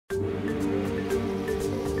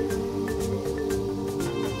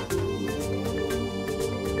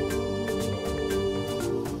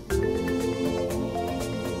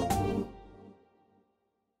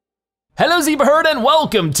Hello Zebra Herd and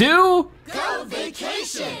welcome to Go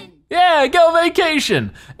Vacation! Yeah, Go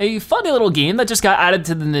Vacation! A funny little game that just got added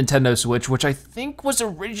to the Nintendo Switch, which I think was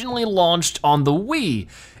originally launched on the Wii.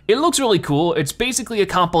 It looks really cool. It's basically a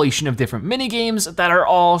compilation of different mini games that are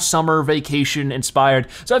all summer vacation inspired.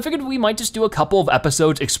 So I figured we might just do a couple of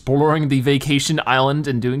episodes exploring the vacation island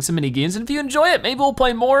and doing some mini games. And if you enjoy it, maybe we'll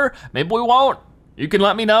play more, maybe we won't. You can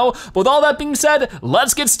let me know. But with all that being said,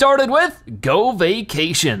 let's get started with Go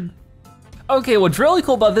Vacation. Okay, what's really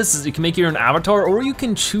cool about this is you can make your own avatar or you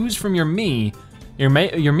can choose from your Mii. Your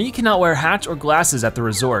Mii cannot wear hats or glasses at the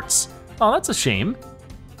resorts. Oh, that's a shame.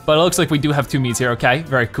 But it looks like we do have two Miis here, okay,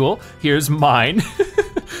 very cool. Here's mine.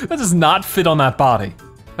 That does not fit on that body.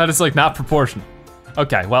 That is like not proportional.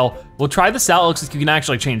 Okay, well, we'll try this out. It looks like you can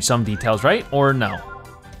actually change some details, right? Or no?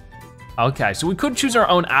 Okay, so we could choose our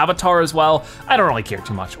own avatar as well. I don't really care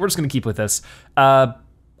too much. We're just gonna keep with this.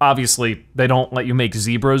 Obviously, they don't let you make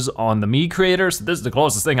zebras on the Mii creator, so this is the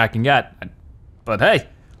closest thing I can get. But hey,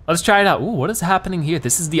 let's try it out. Ooh, what is happening here?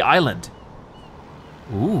 This is the island.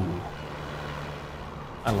 Ooh,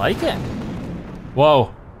 I like it. Whoa,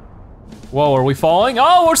 whoa, are we falling?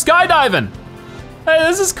 Oh, we're skydiving. Hey,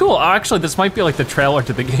 this is cool. Actually, this might be like the trailer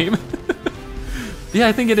to the game. Yeah,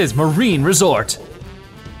 I think it is, Marine Resort.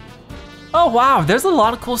 Oh wow, there's a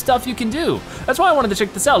lot of cool stuff you can do. That's why I wanted to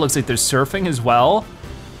check this out. Looks like there's surfing as well.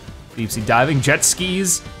 Deep sea diving, jet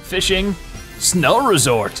skis, fishing, snow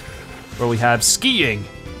resort, where we have skiing,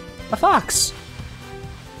 a fox,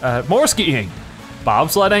 more skiing,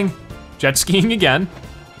 bobsledding, jet skiing again.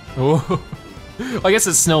 Ooh. I guess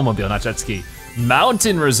it's snowmobile, not jet ski.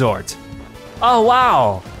 Mountain resort. Oh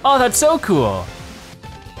wow, oh that's so cool.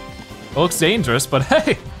 It looks dangerous, but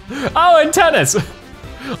hey. Oh, and tennis.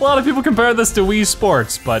 A lot of people compare this to Wii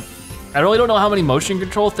Sports, but I really don't know how many motion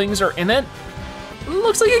control things are in it.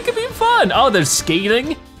 Looks like it could be fun. Oh, there's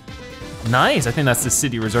skating. Nice, I think that's the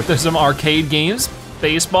city resort. There's some arcade games,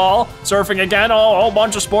 baseball, surfing again, oh, a whole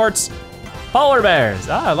bunch of sports. Polar bears,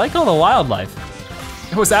 I like all the wildlife.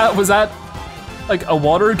 Was that like a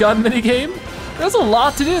water gun mini game? There's a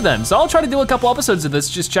lot to do then. So I'll try to do a couple episodes of this,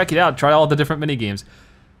 just check it out, try all the different mini games.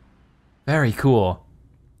 Very cool.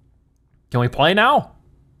 Can we play now?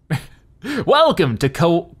 Welcome to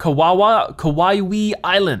Kawawii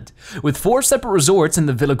Island. With 4 separate resorts in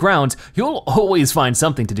the villa grounds, you'll always find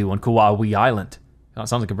something to do on Kawawii Island. Oh, it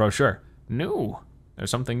sounds like a brochure. New,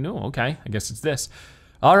 there's something new, okay, I guess it's this.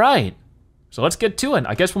 All right, so let's get to it.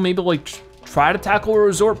 I guess we'll maybe like try to tackle a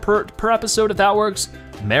resort per episode if that works.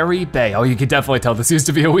 Mary Bay, oh, you can definitely tell this used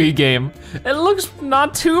to be a Wii game. It looks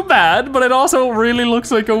not too bad, but it also really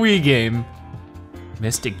looks like a Wii game.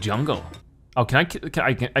 Mystic Jungle. Oh, I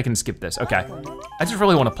can skip this, okay. I just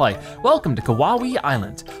really wanna play. Welcome to Kawawii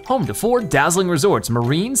Island, home to 4 dazzling resorts,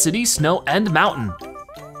 marine, city, snow, and mountain.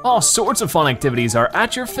 All sorts of fun activities are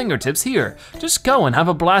at your fingertips here. Just go and have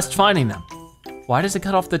a blast finding them. Why does it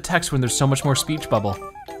cut off the text when there's so much more speech bubble?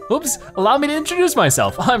 Oops, allow me to introduce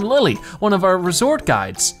myself. I'm Lily, one of our resort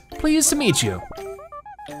guides. Pleased to meet you.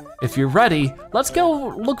 If you're ready, let's go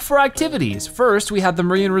look for activities. First, we have the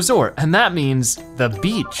Marine Resort, and that means the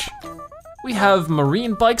beach. We have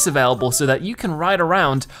marine bikes available so that you can ride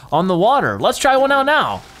around on the water. Let's try one out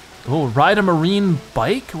now. Oh, ride a marine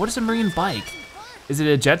bike? What is a marine bike? Is it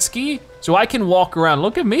a jet ski? So I can walk around,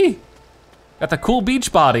 look at me. Got the cool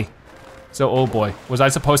beach body. So, oh boy, was I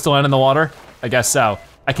supposed to land in the water? I guess so.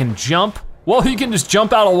 I can jump. Whoa, you can just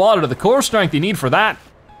jump out of water, the core strength you need for that.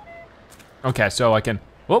 Okay, so I can,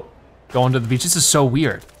 whoop, go into the beach. This is so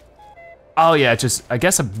weird. Oh yeah, just, I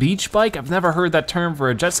guess a beach bike? I've never heard that term for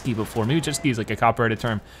a jet ski before. Maybe jet ski is like a copyrighted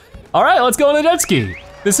term. All right, let's go on a jet ski.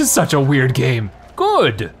 This is such a weird game.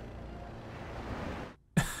 Good.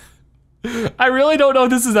 I really don't know if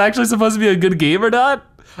this is actually supposed to be a good game or not.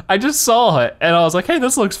 I just saw it and I was like, hey,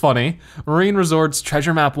 this looks funny. Marine Resorts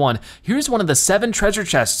Treasure Map 1. Here's one of the 7 treasure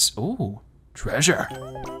chests. Ooh, treasure.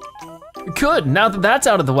 Good, now that that's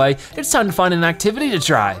out of the way, it's time to find an activity to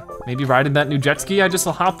try. Maybe riding that new jet ski I just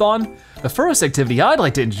hopped on? The first activity I'd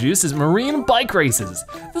like to introduce is marine bike races.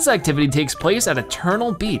 This activity takes place at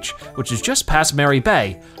Eternal Beach, which is just past Mary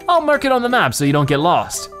Bay. I'll mark it on the map so you don't get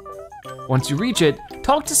lost. Once you reach it,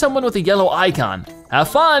 talk to someone with a yellow icon. Have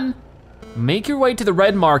fun! Make your way to the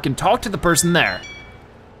red mark and talk to the person there.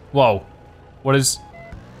 Whoa, what is,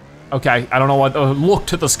 okay, I don't know what, look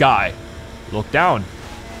to the sky. Look down.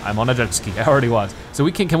 I'm on a jet ski, I already was. So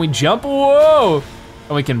can we jump? Whoa!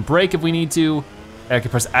 And we can brake if we need to. I can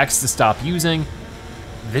press X to stop using.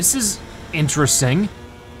 This is interesting.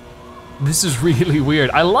 This is really weird.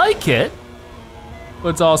 I like it, but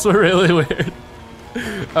it's also really weird.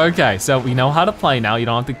 Okay, so we know how to play now. You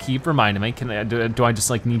don't have to keep reminding me. Do I just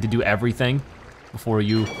like need to do everything before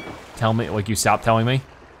you tell me, like you stop telling me?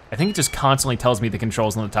 I think it just constantly tells me the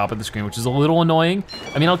controls on the top of the screen, which is a little annoying.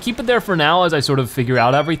 I mean, I'll keep it there for now as I sort of figure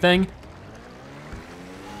out everything,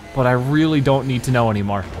 but I really don't need to know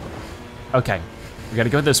anymore. Okay, we gotta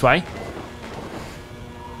go this way.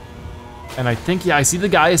 And I think, yeah, I see the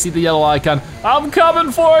guy, I see the yellow icon. I'm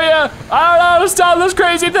coming for you! I don't know how to stop this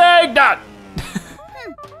crazy thing! Nah.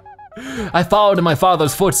 I followed in my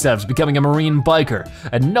father's footsteps, becoming a marine biker,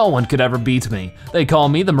 and no one could ever beat me. They call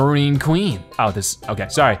me the Marine Queen. Oh, okay,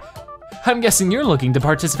 sorry. I'm guessing you're looking to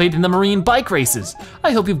participate in the marine bike races.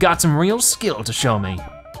 I hope you've got some real skill to show me.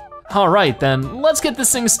 All right then, let's get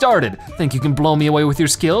this thing started. Think you can blow me away with your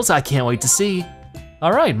skills? I can't wait to see.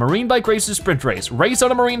 All right, marine bike races sprint race. Race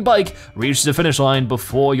on a marine bike, reach the finish line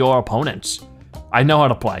before your opponents. I know how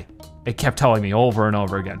to play. It kept telling me over and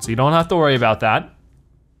over again, so you don't have to worry about that.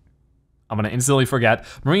 I'm gonna instantly forget.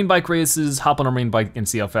 Marine bike races, hop on a marine bike and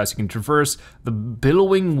see how fast you can traverse the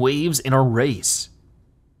billowing waves in a race.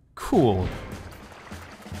 Cool.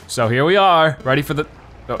 So here we are, ready for the,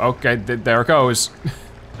 okay, there it goes.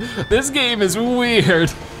 This game is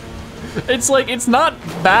weird. It's like, it's not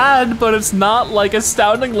bad, but it's not like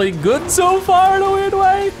astoundingly good so far in a weird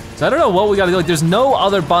way. So I don't know what we gotta do. Like, there's no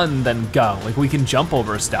other button than go. Like, we can jump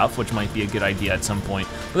over stuff, which might be a good idea at some point.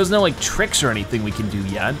 But there's no like tricks or anything we can do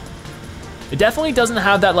yet. It definitely doesn't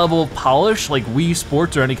have that level of polish like Wii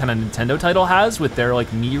Sports or any kind of Nintendo title has with their like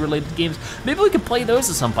Mii-related games. Maybe we could play those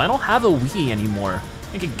at some point. I don't have a Wii anymore.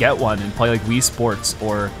 I could get one and play like Wii Sports,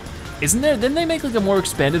 or didn't they make like a more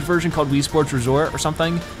expanded version called Wii Sports Resort or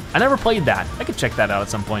something? I never played that. I could check that out at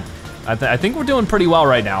some point. I think we're doing pretty well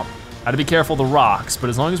right now. I had to be careful of the rocks, but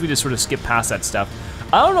as long as we just sort of skip past that stuff.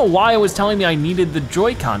 I don't know why it was telling me I needed the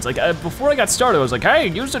Joy-Cons. Like before I got started, I was like, hey,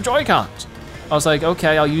 use the Joy-Cons. I was like,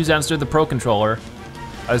 okay, I'll use that instead of the Pro Controller.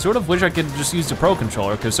 I sort of wish I could just use the Pro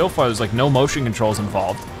Controller, because so far there's like no motion controls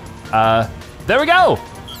involved. There we go!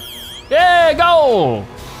 Yeah, go!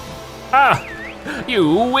 Ah,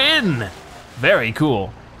 you win! Very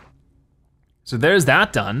cool. So there's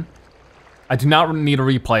that done. I do not need a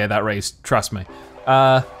replay of that race, trust me.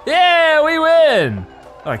 Yeah, we win!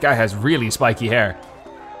 Oh, that guy has really spiky hair.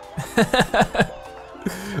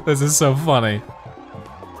 This is so funny.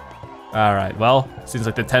 All right, well, seems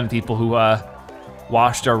like the 10 people who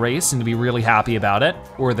watched our race seem to be really happy about it.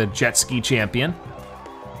 We're the jet ski champion.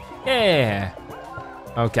 Yeah.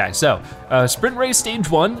 Okay, so sprint race stage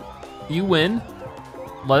 1, you win.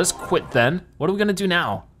 Let us quit then. What are we gonna do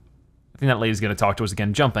now? I think that lady's gonna talk to us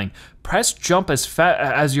again. Jumping. Press jump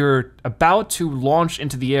as you're about to launch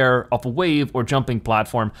into the air off a wave or jumping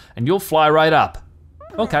platform, and you'll fly right up.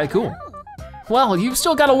 Okay, cool. Well, you've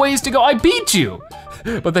still got a ways to go. I beat you.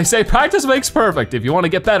 But they say practice makes perfect. If you want to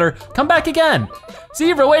get better, come back again.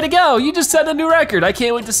 Zebra, way to go. You just set a new record. I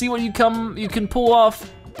can't wait to see what you can pull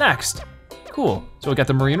off next. Cool, so we got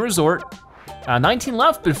the Marine Resort. 19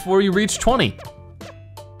 left before you reach 20.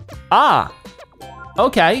 Ah,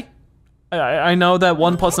 okay. I know that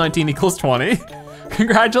 1 plus 19 equals 20.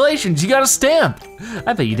 Congratulations, you got a stamp.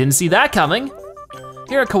 I bet you didn't see that coming.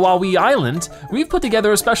 Here at Kawawii Island, we've put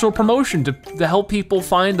together a special promotion to help people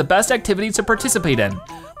find the best activities to participate in.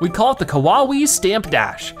 We call it the Kawawii Stamp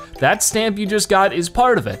Dash. That stamp you just got is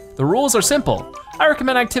part of it. The rules are simple. I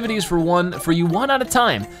recommend activities for you one at a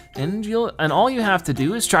time, and all you have to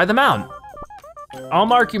do is try them out. I'll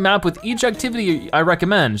mark your map with each activity I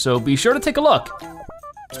recommend, so be sure to take a look.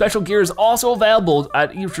 Special gear is also available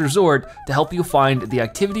at each resort to help you find the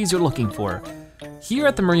activities you're looking for. Here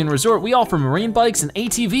at the Marine Resort, we offer marine bikes and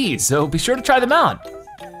ATVs, so be sure to try them out.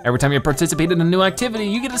 Every time you participate in a new activity,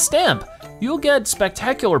 you get a stamp. You'll get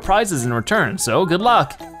spectacular prizes in return, so good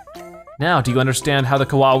luck. Now, do you understand how the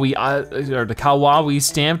Kawawii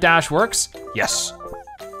Stamp Dash works? Yes.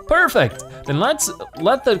 Perfect, then let's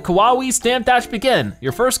let the Kawawii Stamp Dash begin.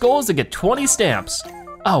 Your first goal is to get 20 stamps.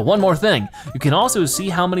 Oh, one more thing. You can also see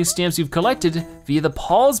how many stamps you've collected via the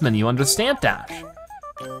pause menu under Stamp Dash.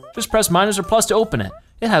 Just press minus or plus to open it.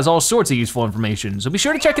 It has all sorts of useful information, so be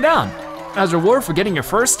sure to check it out. As a reward for getting your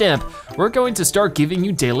first stamp, we're going to start giving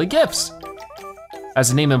you daily gifts. As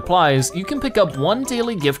the name implies, you can pick up 1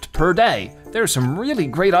 daily gift per day. There are some really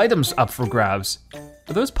great items up for grabs.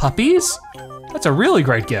 Are those puppies? That's a really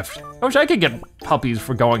great gift. I wish I could get puppies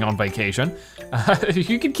for going on vacation.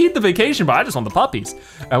 You can keep the vacation, but I just want the puppies.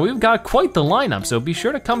 We've got quite the lineup, so be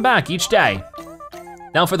sure to come back each day.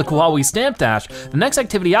 Now for the Kawawii Stamp Dash, the next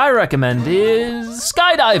activity I recommend is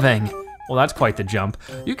skydiving. Well, that's quite the jump.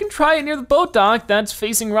 You can try it near the boat dock that's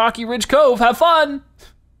facing Rocky Ridge Cove. Have fun.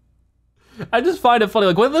 I just find it funny,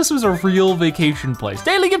 like what if this was a real vacation place?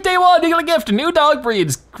 Daily gift day 1, you get a gift, new dog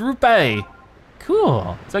breeds, group A.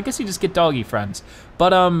 Cool, so I guess you just get doggy friends.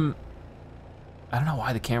 But I don't know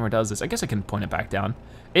why the camera does this. I guess I can point it back down.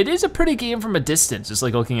 It is a pretty game from a distance, just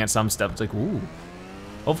like looking at some stuff. It's like, ooh.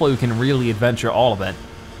 Hopefully we can really adventure all of it.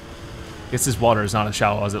 I guess this water is not as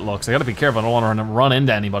shallow as it looks. I gotta be careful, I don't wanna run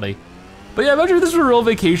into anybody. But yeah, imagine if this was a real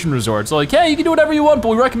vacation resort. So like, hey, you can do whatever you want, but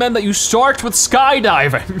we recommend that you start with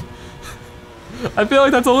skydiving. I feel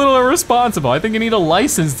like that's a little irresponsible. I think you need a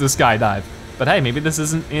license to skydive. But hey, maybe this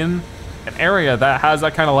isn't in an area that has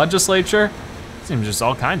that kind of legislature. Seems just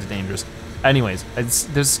all kinds of dangerous. Anyways,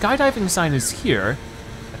 the skydiving sign is here.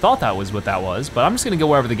 I thought that was what that was, but I'm just gonna go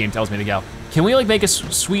wherever the game tells me to go. Can we like make a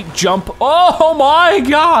sweet jump? Oh my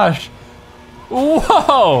gosh!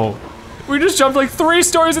 Whoa! We just jumped like 3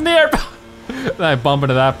 stories in the air. Then I bump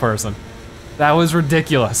into that person. That was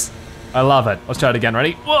ridiculous. I love it. Let's try it again,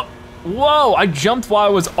 ready? Whoa, whoa, I jumped while I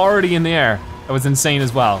was already in the air. That was insane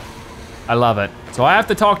as well. I love it. So I have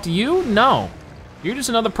to talk to you? No. You're just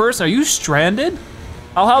another person. Are you stranded?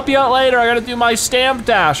 I'll help you out later. I gotta do my stamp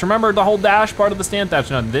dash. Remember the whole dash part of the stamp dash?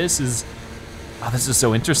 No, this is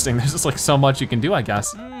so interesting. There's just like so much you can do, I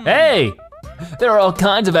guess. Hey, there are all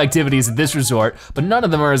kinds of activities at this resort, but none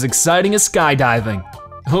of them are as exciting as skydiving.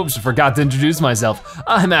 Oops, I forgot to introduce myself.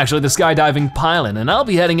 I'm actually the skydiving pilot, and I'll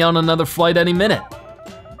be heading out on another flight any minute.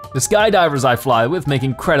 The skydivers I fly with make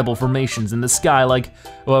incredible formations in the sky like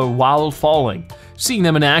while falling. Seeing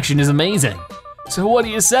them in action is amazing. So what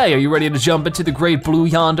do you say? Are you ready to jump into the great blue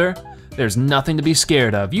yonder? There's nothing to be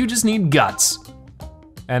scared of. You just need guts.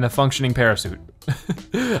 And a functioning parachute.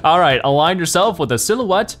 All right, align yourself with a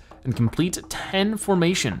silhouette and complete 10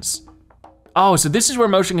 formations. Oh, so this is where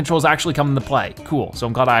motion controls actually come into play. Cool, so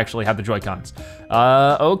I'm glad I actually have the Joy-Cons.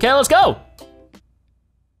 Okay, let's go.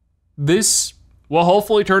 This will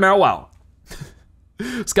hopefully turn out well.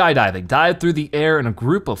 Skydiving, dive through the air in a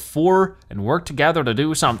group of 4 and work together to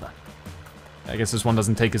do something. I guess this one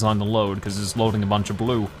doesn't take as long to load because it's loading a bunch of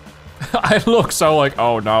blue. I look so like,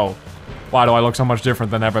 oh no. Why do I look so much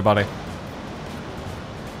different than everybody?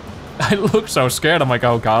 I look so scared, I'm like,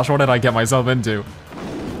 oh gosh, what did I get myself into?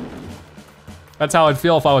 That's how I'd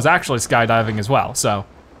feel if I was actually skydiving as well, so.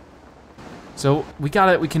 So we got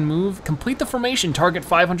it, we can move, complete the formation, target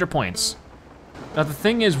 500 points. Now the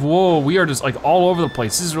thing is, whoa, we are just like all over the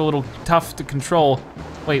place. This is a little tough to control.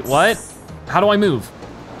 Wait, what? How do I move?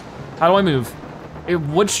 How do I move?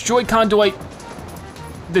 Which Joy-Con do I?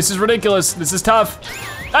 This is ridiculous, this is tough.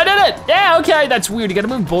 I did it, yeah, okay, that's weird. You gotta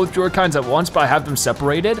move both Joy-Cons at once, but I have them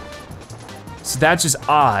separated. So that's just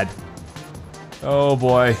odd. Oh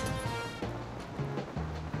boy.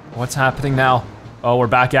 What's happening now? Oh, we're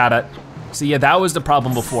back at it. See, yeah, that was the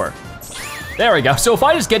problem before. There we go. So if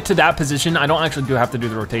I just get to that position, I don't actually have to do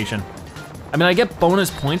the rotation. I mean, I get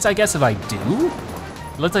bonus points, I guess, if I do.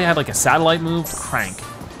 Let's say I have like a satellite move, crank.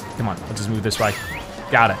 Come on, let's just move this way.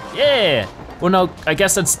 Got it, yeah. Well, no, I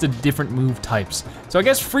guess that's the different move types. So I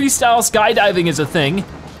guess freestyle skydiving is a thing.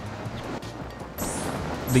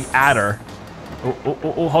 The adder.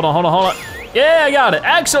 Oh, hold on. Yeah, I got it,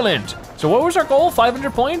 excellent. So what was our goal,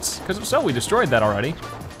 500 points? Because if so, we destroyed that already.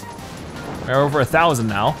 We're over 1,000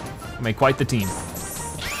 now. We made quite the team.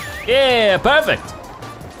 Yeah, perfect.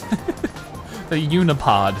 The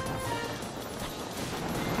unipod.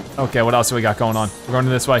 Okay, what else do we got going on? We're going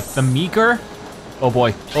this way. The Meeker. Oh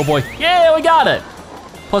boy. Yeah, we got it.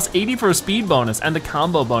 Plus 80 for a speed bonus and the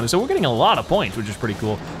combo bonus. So we're getting a lot of points, which is pretty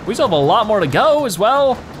cool. We still have a lot more to go as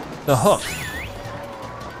well. The hook.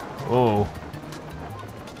 Whoa.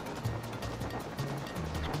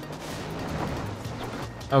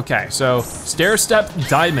 Okay, so stair step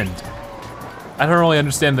diamond. I don't really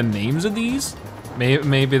understand the names of these.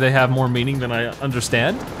 Maybe they have more meaning than I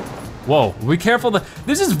understand. Whoa, be careful.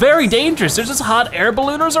 This is very dangerous. There's just hot air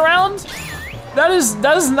ballooners around. That is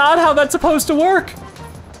not how that's supposed to work.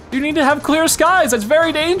 You need to have clear skies. That's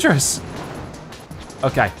very dangerous.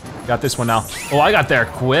 Okay, got this one now. Oh, I got there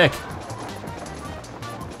quick.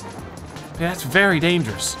 Yeah, that's very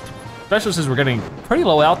dangerous. Especially since we're getting pretty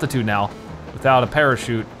low altitude now without a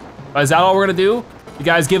parachute. Is that all we're gonna do? You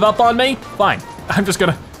guys give up on me? Fine, I'm just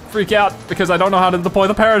gonna freak out because I don't know how to deploy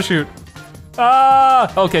the parachute.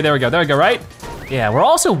 Ah, okay, there we go, right? Yeah, we're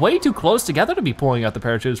also way too close together to be pulling out the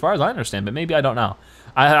parachute as far as I understand, but maybe I don't know.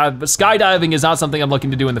 But skydiving is not something I'm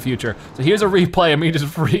looking to do in the future. So here's a replay of me just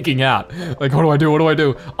freaking out. Like, what do I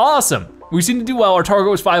do? Awesome, we seem to do well. Our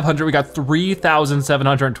target was 500, we got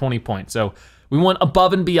 3,720 points. So we went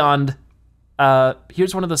above and beyond.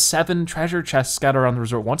 Here's one of the 7 treasure chests scattered around the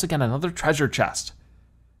resort. Once again, another treasure chest.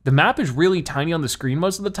 The map is really tiny on the screen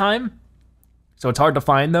most of the time. so it's hard to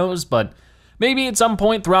find those, but maybe at some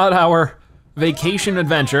point throughout our vacation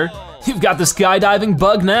adventure, you've got the skydiving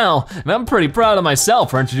bug now, and I'm pretty proud of myself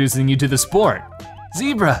for introducing you to the sport.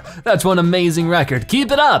 Zebra, that's one amazing record,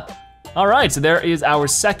 keep it up. All right, so there is our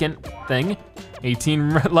second thing.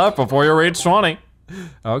 18 left before you reach 20.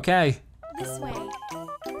 Okay. This way.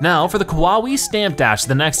 Now for the Kawawii Stamp Dash,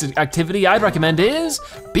 the next activity I'd recommend is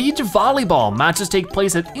beach volleyball. Matches take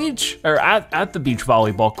place at the beach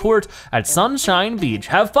volleyball court at Sunshine Beach.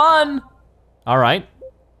 Have fun! All right,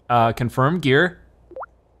 confirm gear.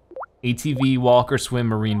 ATV, walk, or swim,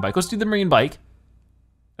 marine bike. Let's do the marine bike.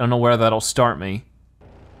 I don't know where that'll start me.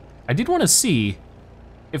 I did wanna see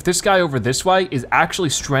if this guy over this way is actually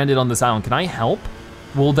stranded on this island. Can I help?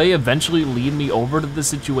 Will they eventually lead me over to the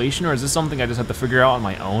situation, or is this something I just have to figure out on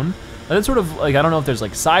my own? And it's sort of like, I don't know if there's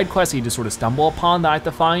like side quests you just sort of stumble upon that I have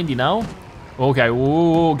to find, you know? Okay,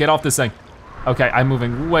 whoa, get off this thing. Okay, I'm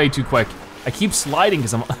moving way too quick. I keep sliding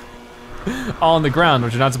because I'm on the ground,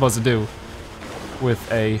 which you're not supposed to do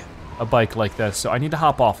with a bike like this. So I need to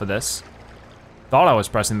hop off of this. Thought I was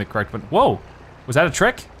pressing the correct button. Whoa, was that a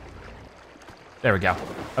trick? There we go.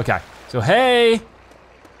 Okay, so hey,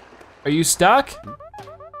 are you stuck?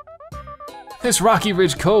 This Rocky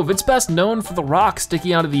Ridge Cove, it's best known for the rocks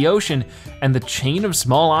sticking out of the ocean and the chain of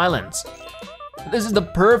small islands. This is the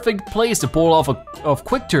perfect place to pull off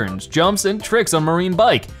quick turns, jumps, and tricks on marine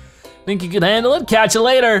bike. Think you can handle it? Catch you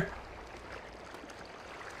later.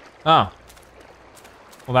 Oh,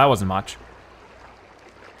 well that wasn't much.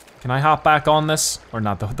 Can I hop back on this? Or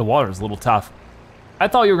not, the water's a little tough. I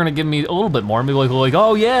thought you were gonna give me a little bit more, maybe like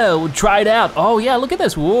oh yeah, we'll try it out. Oh yeah, look at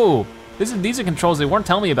this, whoa. These are controls they weren't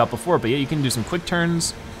telling me about before, but yeah, you can do some quick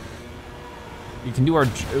turns. We can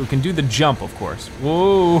do the jump, of course.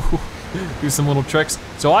 Whoa, do some little tricks.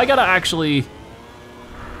 So I gotta actually,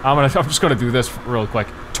 I'm just gonna do this real quick.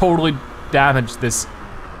 Totally damage this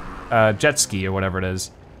jet ski or whatever it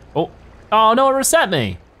is. Oh no, it reset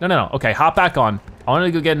me. No, okay, hop back on. I wanted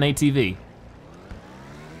to go get an ATV.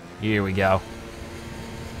 Here we go.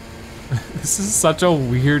 This is such a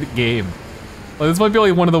weird game. Well, this might be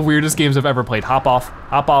like one of the weirdest games I've ever played. Hop off,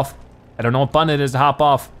 hop off. I don't know what button it is to hop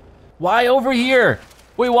off. Why over here?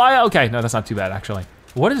 Wait, why? Okay, no, that's not too bad actually.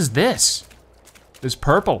 What is this? This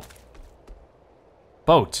purple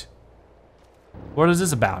boat. What is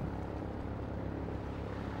this about?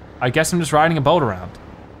 I guess I'm just riding a boat around.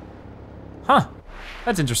 Huh,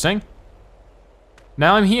 that's interesting.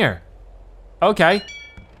 Now I'm here. Okay,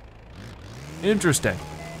 interesting.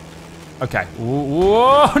 Okay,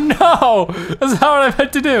 whoa, no! That's not what I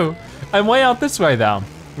meant to do. I'm way out this way though,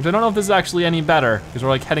 which I don't know if this is actually any better because we're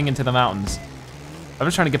like heading into the mountains. I'm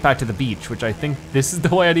just trying to get back to the beach, which I think this is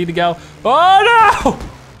the way I need to go. Oh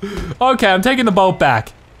no! Okay, I'm taking the boat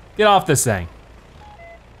back. Get off this thing.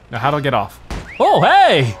 Now how do I get off? Oh,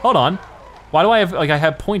 hey, hold on. Why do I have, I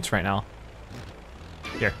have points right now.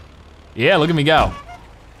 Here, yeah, look at me go.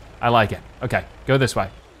 I like it. Okay, go this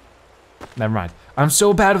way. Never mind. I'm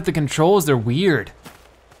so bad with the controls, they're weird.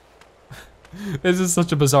 This is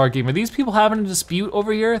such a bizarre game. Are these people having a dispute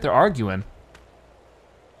over here? They're arguing.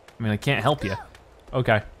 I mean, I can't help you.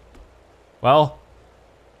 Okay. Well,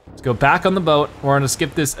 let's go back on the boat. We're gonna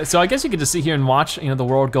skip this. So I guess you could just sit here and watch, you know, the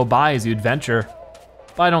world go by as you adventure.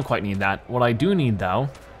 But I don't quite need that. What I do need though,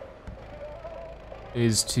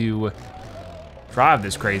 is to drive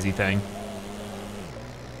this crazy thing.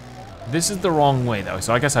 This is the wrong way though,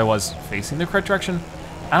 so I guess I was facing the correct direction.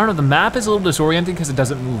 I don't know, the map is a little disorienting because it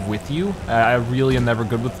doesn't move with you. I really am never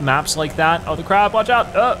good with maps like that. Oh, the crab, watch out.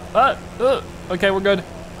 Okay, we're good.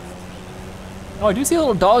 Oh, I do see a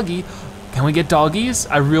little doggy. Can we get doggies?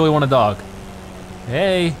 I really want a dog.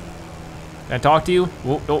 Hey, can I talk to you?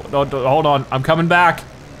 Oh, hold on, I'm coming back.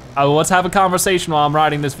 Let's have a conversation while I'm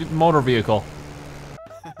riding this motor vehicle.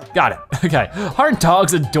 Got it, okay. Aren't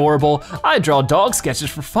dogs adorable? I draw dog sketches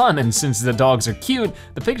for fun, and since the dogs are cute,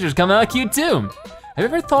 the pictures come out cute too. Have you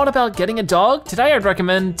ever thought about getting a dog? Today I'd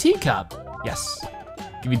recommend Teacup. Yes,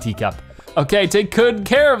 give me Teacup. Okay, take good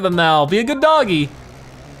care of them now. Be a good doggy.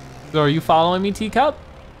 So are you following me, Teacup?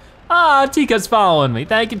 Ah, Teacup's following me.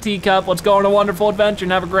 Thank you, Teacup. Let's go on a wonderful adventure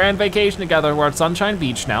and have a grand vacation together. We're at Sunshine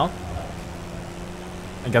Beach now.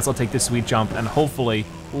 I guess I'll take this sweet jump and hopefully,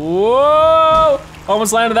 whoa!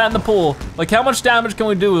 Almost landed that in the pool. Like, how much damage can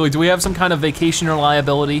we do? Do we have some kind of vacation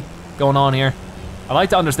reliability going on here? I'd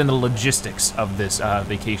like to understand the logistics of this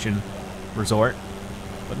vacation resort,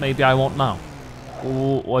 but maybe I won't know.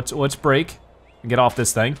 Ooh, let's break and get off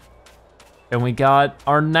this thing. And we got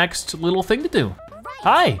our next little thing to do.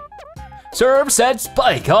 Hi. Serve, set,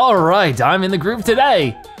 spike. All right, I'm in the group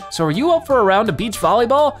today. So are you up for a round of beach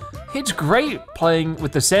volleyball? It's great playing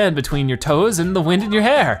with the sand between your toes and the wind in your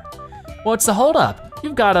hair. What's the holdup?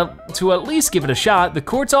 You've got to at least give it a shot. The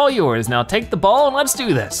court's all yours. Now take the ball and let's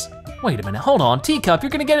do this. Wait a minute, hold on. Teacup, you're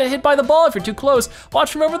gonna get hit by the ball if you're too close.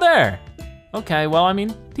 Watch from over there. Okay, well, I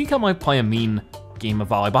mean, Teacup might play a mean game of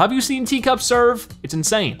volleyball. Have you seen Teacup serve? It's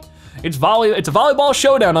insane. It's a volleyball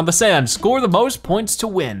showdown on the sand. Score the most points to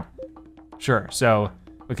win. Sure, so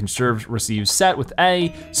we can serve, receive, set with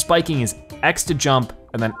A. Spiking is X to jump,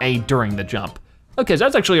 and then A during the jump. Okay, so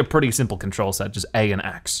that's actually a pretty simple control set, just A and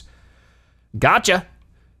X. Gotcha.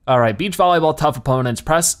 All right, beach volleyball, tough opponents.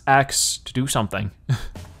 Press X to do something.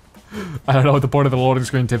 I don't know what the point of the loading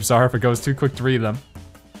screen tips are if it goes too quick to read them.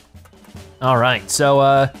 All right,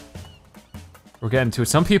 so we're getting to it.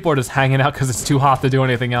 Some people are just hanging out because it's too hot to do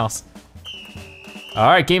anything else. All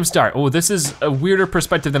right, game start. Oh, this is a weirder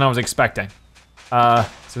perspective than I was expecting. So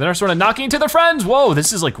they're sort of knocking to their friends. Whoa,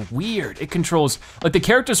 this is like weird. It controls, like the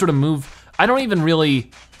characters sort of move. I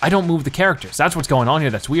don't move the characters. That's what's going on here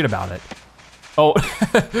that's weird about it. Oh,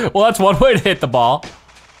 well, that's one way to hit the ball.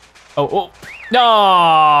 Oh,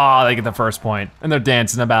 no, they get the first point and they're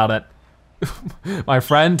dancing about it. My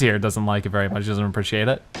friend here doesn't like it very much, doesn't appreciate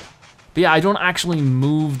it. But yeah, I don't actually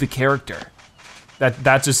move the character.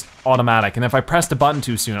 That's just automatic. And if I press the button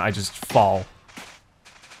too soon, I just fall.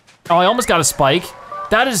 Oh, I almost got a spike.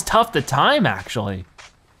 That is tough to time, actually.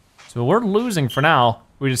 So we're losing for now.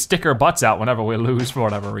 We just stick our butts out whenever we lose for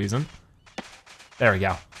whatever reason. There we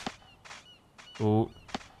go. Ooh,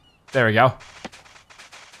 there we go.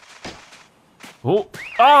 Ooh.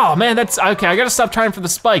 Oh man, that's, okay, I gotta stop trying for the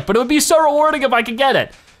spike, but it would be so rewarding if I could get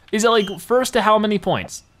it. Is it like first to how many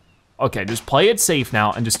points? Okay, just play it safe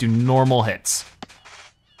now and just do normal hits.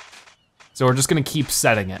 So we're just gonna keep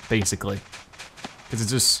setting it, basically. Because it's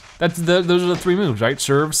just, those are the three moves, right?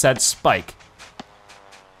 Serve, set, spike.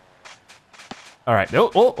 All right,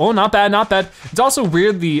 oh, not bad, not bad. It's also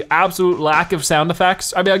weird, the absolute lack of sound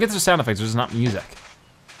effects. I mean, I get the sound effects, there's not music.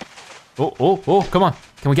 Oh, come on.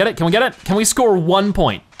 Can we get it, can we get it? Can we score 1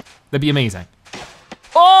 point? That'd be amazing.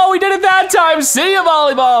 Oh, we did it that time, see ya,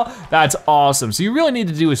 volleyball. That's awesome, so you really need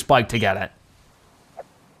to do a spike to get it.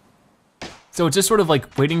 So it's just sort of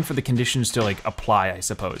like waiting for the conditions to like apply, I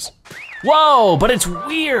suppose. Whoa, but it's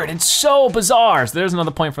weird, it's so bizarre. So there's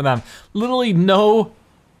another point for them. Literally no,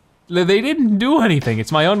 they didn't do anything.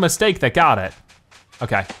 It's my own mistake that got it.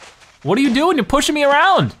 Okay, what are you doing? You're pushing me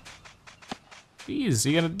around. Jeez,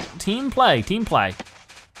 you gotta team play, team play.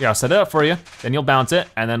 Here, I'll set it up for you, then you'll bounce it,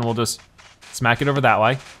 and then we'll just smack it over that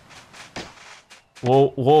way.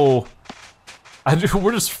 Whoa.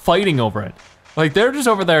 We're just fighting over it. Like they're just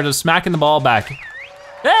over there just smacking the ball back.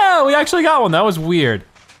 Yeah, we actually got one, that was weird.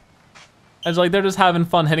 It's like they're just having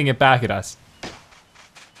fun hitting it back at us.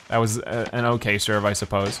 That was an okay serve, I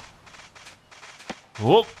suppose.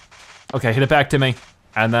 Whoop. Okay, hit it back to me.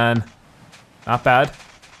 And then, not bad.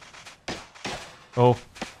 Oh,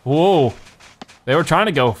 whoa. They were trying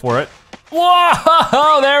to go for it.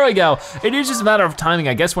 Whoa, there we go. It is just a matter of timing,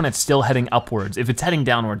 I guess, when it's still heading upwards. If it's heading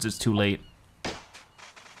downwards, it's too late.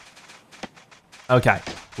 Okay,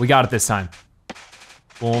 we got it this time.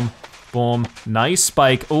 Boom, boom, nice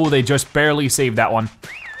spike. Oh, they just barely saved that one.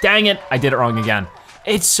 Dang it, I did it wrong again.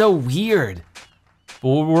 It's so weird. But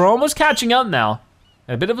we're almost catching up now.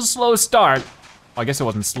 A bit of a slow start. Well, I guess it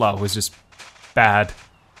wasn't slow, it was just bad.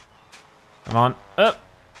 Come on, up.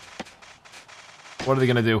 What are they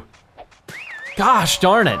gonna do? Gosh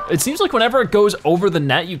darn it. It seems like whenever it goes over the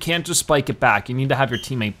net, you can't just spike it back. You need to have your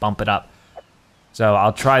teammate bump it up. So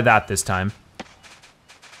I'll try that this time.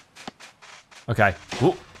 Okay,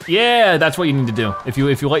 ooh. Yeah, that's what you need to do. If you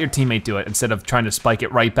let your teammate do it, instead of trying to spike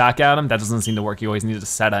it right back at him, that doesn't seem to work. You always need to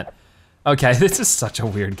set it. Okay, this is such a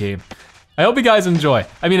weird game. I hope you guys enjoy.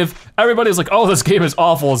 I mean, if everybody's like, oh, this game is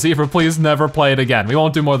awful, Zebra, please never play it again. We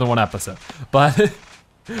won't do more than one episode. But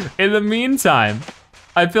in the meantime,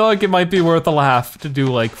 I feel like it might be worth a laugh to do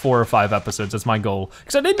like 4 or 5 episodes. That's my goal.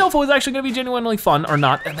 Because I didn't know if it was actually gonna be genuinely fun or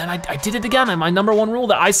not. And then I did it again. And my #1 rule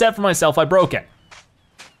that I set for myself, I broke it.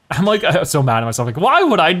 I'm like, I'm so mad at myself. Like, why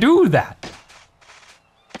would I do that?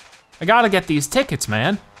 I gotta get these tickets,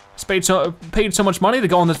 man. I paid so much money to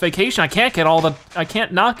go on this vacation. I can't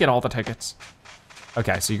not get all the tickets.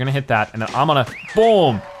 Okay, so you're gonna hit that, and then I'm gonna,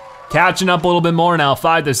 boom. Catching up a little bit more now,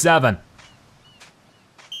 5-7.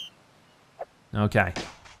 Okay.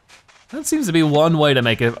 That seems to be one way to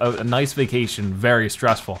make a nice vacation very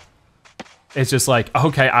stressful. It's just like,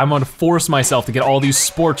 okay, I'm gonna force myself to get all these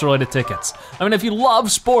sports related tickets. I mean, if you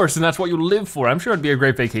love sports and that's what you live for, I'm sure it'd be a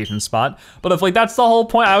great vacation spot. But if like that's the whole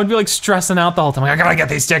point, I would be like stressing out the whole time. Like, I gotta get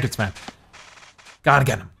these tickets, man. Gotta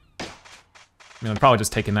get them. I mean, I'd probably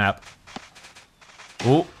just take a nap.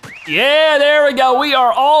 Oh, Yeah, there we go. We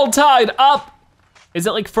are all tied up. Is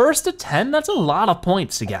it like first to 10? That's a lot of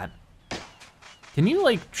points to get. Can you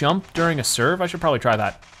like jump during a serve? I should probably try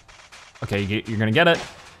that. Okay, you're gonna get it.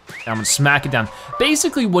 I'm gonna smack it down.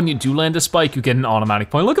 Basically, when you do land a spike, you get an automatic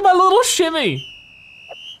point. Look at my little shimmy.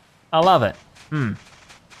 I love it.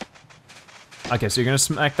 Okay, so you're gonna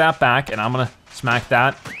smack that back, and I'm gonna smack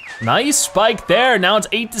that. Nice spike there. Now it's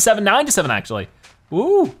 8-7, 9-7 actually.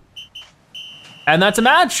 Ooh. And that's a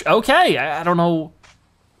match. Okay, I don't know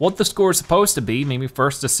what the score is supposed to be. Maybe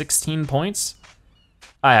first to 16 points.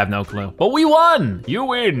 I have no clue, but we won. You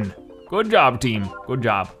win. Good job, team. Good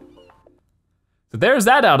job. So there's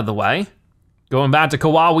that out of the way. Going back to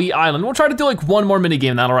Kawawii Island. We'll try to do like one more mini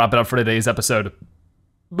game, that'll wrap it up for today's episode.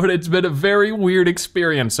 But it's been a very weird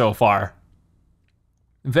experience so far.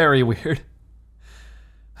 Very weird.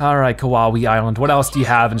 All right, Kawawii Island, what else do you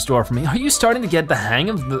have in store for me? Are you starting to get the hang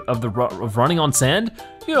of running on sand?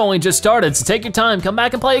 You only just started, so take your time, come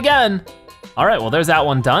back and play again. All right, well, there's that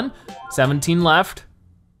one done. 17 left.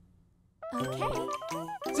 Okay.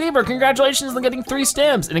 Zebra, congratulations on getting 3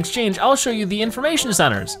 stamps. In exchange, I'll show you the information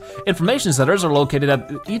centers. Information centers are located at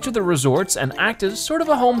each of the resorts and act as sort of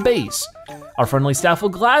a home base. Our friendly staff will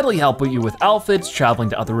gladly help you with outfits, traveling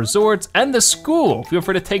to other resorts, and the school. Feel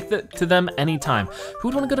free to take to them anytime.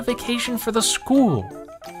 Who'd wanna go to vacation for the school?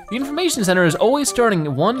 The information center is always starting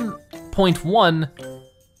at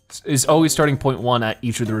 1.1 at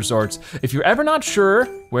each of the resorts. If you're ever not sure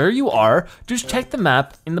where you are, just check the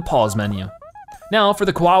map in the pause menu. Now for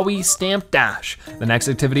the Kawawii Stamp Dash. The next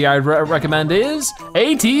activity I'd recommend is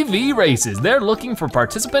ATV races. They're looking for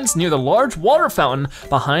participants near the large water fountain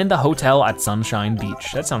behind the hotel at Sunshine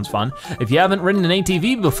Beach. That sounds fun. If you haven't ridden an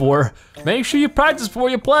ATV before, make sure you practice before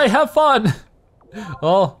you play, have fun.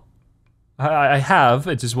 Well, I have,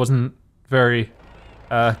 it just wasn't very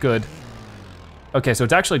good. Okay, so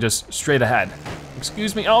it's actually just straight ahead.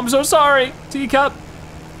 Excuse me, oh, I'm so sorry, Teacup.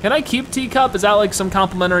 Can I keep Teacup? Is that like some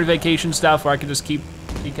complimentary vacation stuff where I could just keep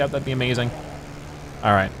Teacup? That'd be amazing.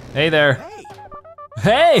 All right, hey there.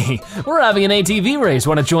 Hey, we're having an ATV race,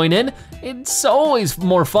 wanna join in? It's always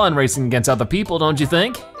more fun racing against other people, don't you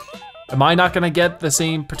think? Am I not gonna get the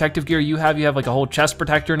same protective gear you have? You have like a whole chest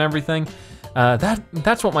protector and everything.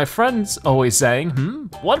 That's what my friend's always saying.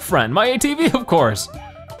 What friend? My ATV, of course.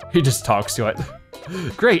 He just talks to it.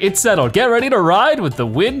 Great, it's settled. Get ready to ride with the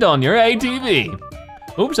wind on your ATV.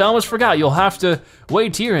 Oops, I almost forgot. You'll have to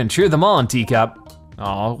wait here and cheer them on, Teacup.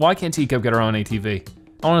 Oh, why can't Teacup get her own ATV?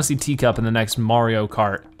 I wanna see Teacup in the next Mario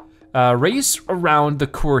Kart. Race around the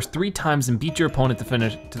course 3 times and beat your opponent to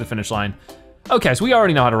the finish line. Okay, so we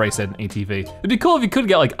already know how to race an ATV. It'd be cool if you could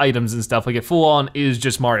get like items and stuff, like it full on is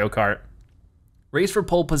just Mario Kart. Race for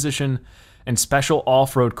pole position and special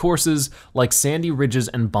off-road courses like sandy ridges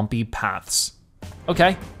and bumpy paths.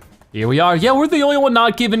 Okay, here we are. Yeah, we're the only one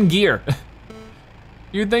not given gear.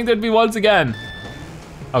 You'd think there'd be once again.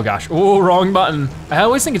 Oh gosh, oh, wrong button. I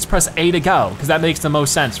always think it's press A to go, because that makes the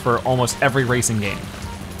most sense for almost every racing game.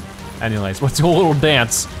 Anyways, let's do a little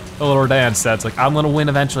dance. That's like, I'm gonna win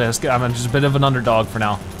eventually. I'm just a bit of an underdog for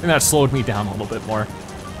now. I think that slowed me down a little bit more.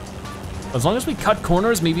 As long as we cut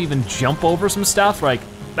corners, maybe even jump over some stuff like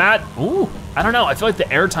that. Ooh, I don't know. I feel like the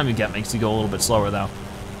airtime you get makes you go a little bit slower though.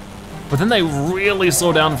 But then they really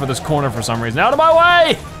slow down for this corner for some reason. Out of my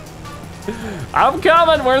way! I'm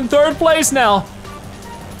coming, we're in 3rd place now.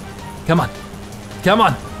 Come on, come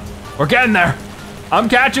on. We're getting there. I'm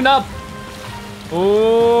catching up.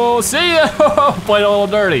 Oh, see ya. Played a little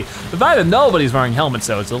dirty. The fact that nobody's wearing helmets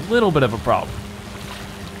though, it's a little bit of a problem.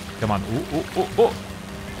 Come on, ooh, ooh, ooh, ooh.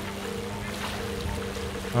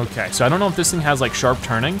 Okay, so I don't know if this thing has like sharp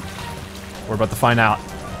turning. We're about to find out.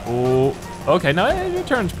 Oh, okay, no, your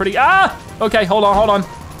turn's pretty, okay, hold on, hold on.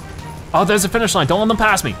 Oh, there's a finish line, don't let them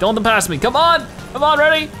pass me, don't let them pass me. Come on,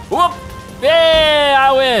 ready? Whoop, yeah,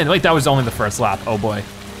 I win. Wait, that was only the 1st lap, oh boy.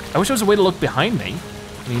 I wish there was a way to look behind me.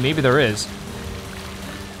 I mean, maybe there is.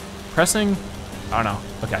 Pressing, I don't know,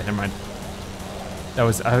 okay, never mind. That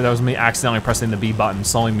was me accidentally pressing the B button,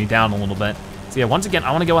 slowing me down a little bit. So yeah, once again,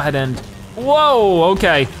 I wanna go ahead and, whoa,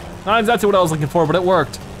 okay. Not exactly what I was looking for, but it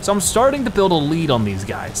worked. So I'm starting to build a lead on these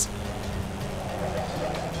guys.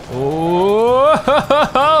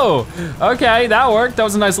 Oh, okay, that worked. That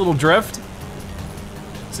was a nice little drift.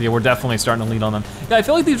 So yeah, we're definitely starting to lead on them. Yeah, I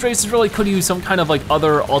feel like these races really could use some kind of like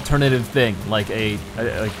other alternative thing, like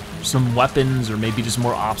like some weapons or maybe just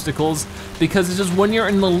more obstacles, because it's just when you're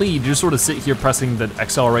in the lead, you just sort of sit here pressing the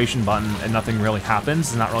acceleration button and nothing really happens.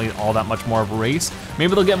 It's not really all that much more of a race.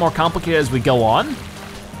 Maybe they'll get more complicated as we go on,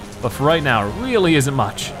 but for right now, it really isn't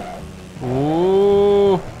much.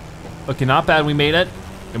 Ooh, okay, not bad, we made it.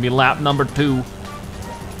 Gonna be lap number 2.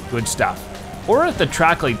 Good stuff. Or if the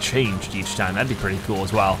track like changed each time, that'd be pretty cool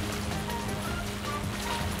as well.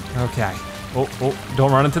 Okay. Oh,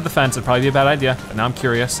 don't run into the fence, it'd probably be a bad idea, but now I'm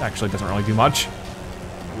curious. Actually, it doesn't really do much.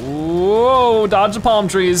 Whoa, dodge the palm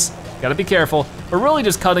trees. Gotta be careful. But really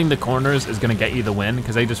just cutting the corners is gonna get you the win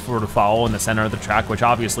because they just sort of follow in the center of the track, which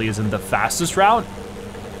obviously isn't the fastest route.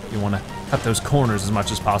 You wanna cut those corners as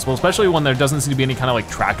much as possible, especially when there doesn't seem to be any kind of like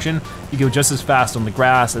traction. You go just as fast on the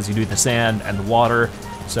grass as you do the sand and the water.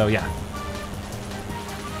 So yeah.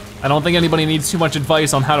 I don't think anybody needs too much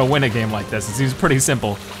advice on how to win a game like this. It seems pretty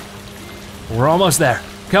simple. We're almost there.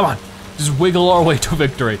 Come on, just wiggle our way to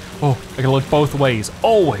victory. Oh, I gotta look both ways,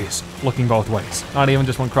 always looking both ways. Not even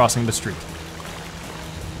just when crossing the street.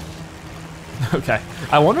 Okay,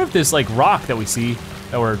 I wonder if this like rock that we see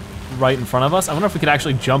that we're right in front of us, I wonder if we could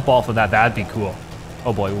actually jump off of that. That'd be cool.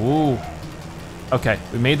 Oh boy, woo. Okay,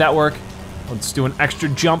 we made that work. Let's do an extra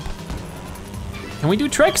jump. Can we do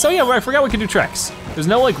tricks? Oh yeah, I forgot we could do tricks. There's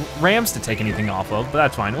no like ramps to take anything off of, but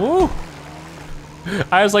that's fine. Ooh.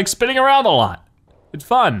 I was like spinning around a lot. It's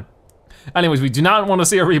fun. Anyways, we do not want to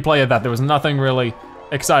see a replay of that. There was nothing really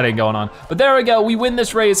exciting going on. But there we go, we win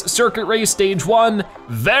this race, circuit race stage 1.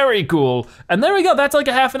 Very cool. And there we go, that's like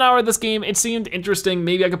a half an hour of this game. It seemed interesting.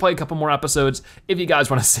 Maybe I could play a couple more episodes if you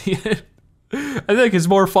guys want to see it. I think it's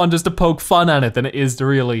more fun just to poke fun at it than it is to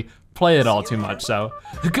really play it all too much, so.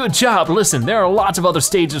 Good job, listen, there are lots of other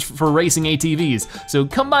stages for racing ATVs, so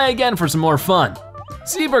come by again for some more fun.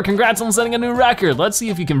 Zebra, congrats on setting a new record. Let's see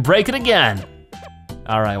if you can break it again.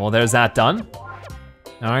 All right, well there's that done.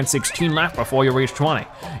 All right, 16 left before you reach 20.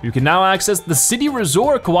 You can now access the City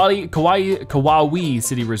Resort, Kawawii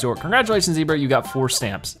City Resort. Congratulations, Zebra, you got 4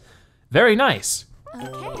 stamps. Very nice.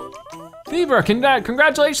 Okay. Zebra,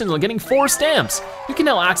 congratulations on getting 4 stamps. You can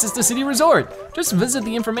now access the City Resort. Just visit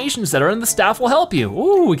the information center and the staff will help you.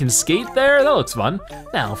 Ooh, we can skate there, that looks fun.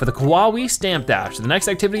 Now for the Kawawii Stamp Dash, the next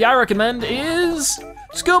activity I recommend is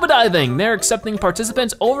scuba diving. They're accepting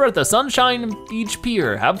participants over at the Sunshine Beach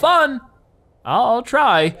Pier. Have fun. I'll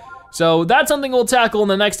try. So that's something we'll tackle in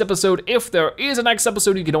the next episode. If there is a next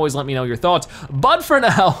episode, you can always let me know your thoughts. But for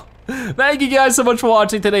now, thank you guys so much for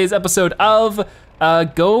watching today's episode of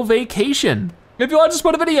Go Vacation. If you watch this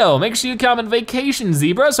part of the video, make sure you comment Vacation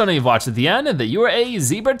Zebra so I know you've watched at the end and that you are a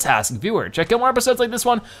Zebra-tastic viewer. Check out more episodes like this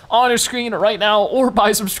one on your screen right now or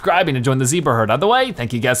by subscribing to join the Zebra Herd. Either way,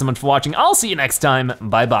 thank you guys so much for watching. I'll see you next time,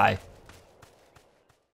 bye-bye.